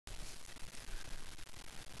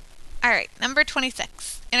Alright, number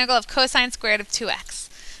 26. Integral of cosine squared of 2x.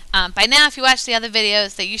 By now, if you watch the other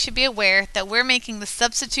videos, that you should be aware that we're making the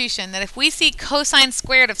substitution that if we see cosine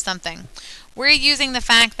squared of something, we're using the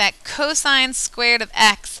fact that cosine squared of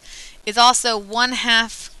x is also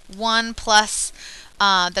 1/2 1 plus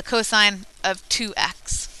the cosine of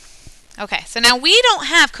 2x. Okay, so now we don't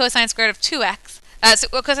have cosine squared of 2x.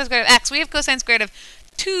 Cosine squared of x, we have cosine squared of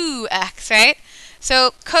 2x, right?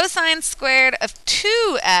 So cosine squared of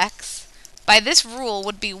 2x by this rule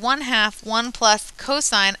would be 1/2 1 plus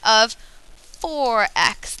cosine of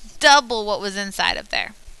 4x, double what was inside of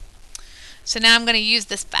there. So now I'm going to use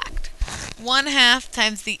this fact. 1/2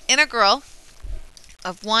 times the integral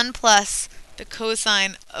of 1 plus the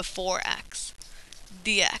cosine of 4x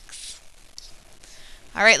dx.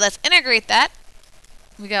 All right, let's integrate that.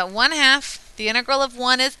 We got 1/2. The integral of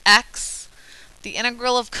 1 is x. The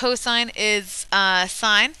integral of cosine is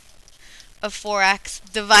sine of 4x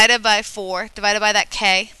divided by 4, divided by that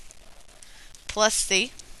k, plus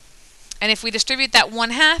c. And if we distribute that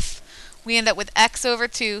 1/2, we end up with x over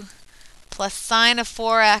 2 plus sine of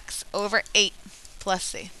 4x over 8 plus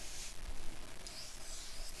c.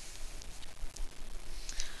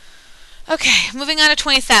 Okay, moving on to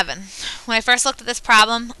 27. When I first looked at this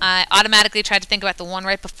problem, I automatically tried to think about the one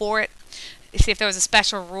right before it, to see if there was a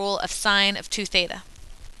special rule of sine of 2 theta.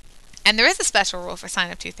 And there is a special rule for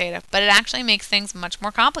sine of 2 theta, but it actually makes things much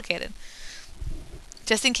more complicated.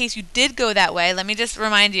 Just in case you did go that way, let me just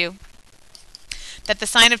remind you that the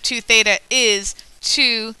sine of 2 theta is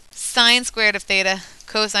 2 sine squared of theta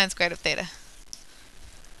cosine squared of theta.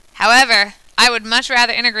 However, I would much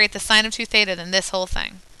rather integrate the sine of 2 theta than this whole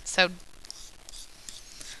thing. So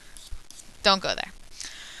don't go there.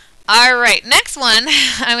 All right, next one,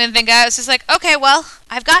 I'm going to think I was just like, okay, well,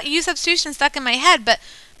 I've got u substitution stuck in my head, but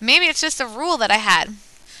maybe it's just a rule that I had.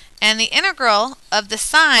 And the integral of the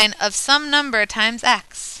sine of some number times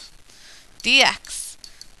x dx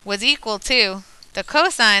was equal to the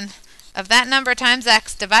cosine of that number times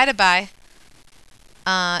x divided by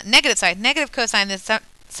negative cosine is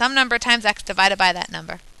some number times x divided by that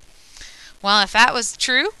number. Well, if that was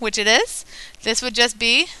true, which it is, this would just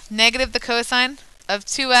be negative the cosine of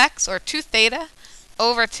 2x, or 2 theta,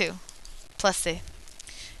 over 2 plus c.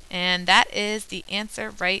 And that is the answer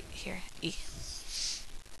right here, E.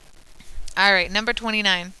 All right, number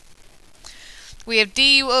 29. We have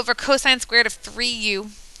du over cosine squared of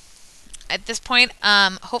 3u. At this point,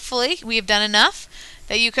 hopefully, we have done enough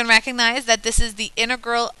that you can recognize that this is the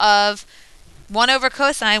integral of 1 over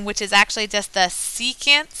cosine, which is actually just the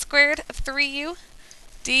secant squared of 3u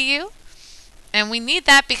du. And we need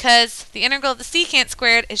that because the integral of the secant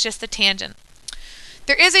squared is just the tangent.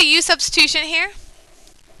 There is a u substitution here.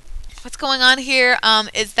 What's going on here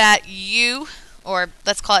is that u, or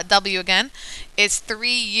let's call it w again, is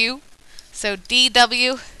 3u. So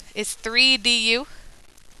dw is 3 du,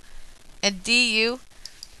 and du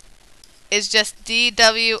is just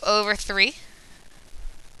dw over 3.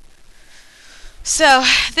 So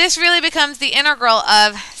this really becomes the integral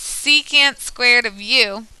of secant squared of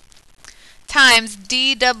u times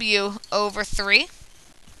dw over 3.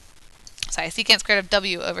 Sorry, secant squared of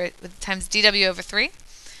w over times dw over 3.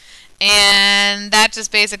 And that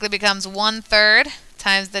just basically becomes 1/3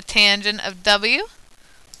 times the tangent of w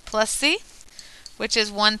plus c, which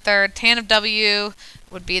is 1/3. Tan of w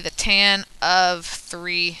would be the tan of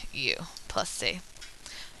 3u plus c.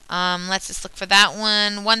 Let's just look for that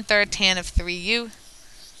one. 1/3 tan of 3u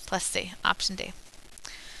plus c. Option D.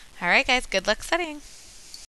 All right, guys, good luck studying.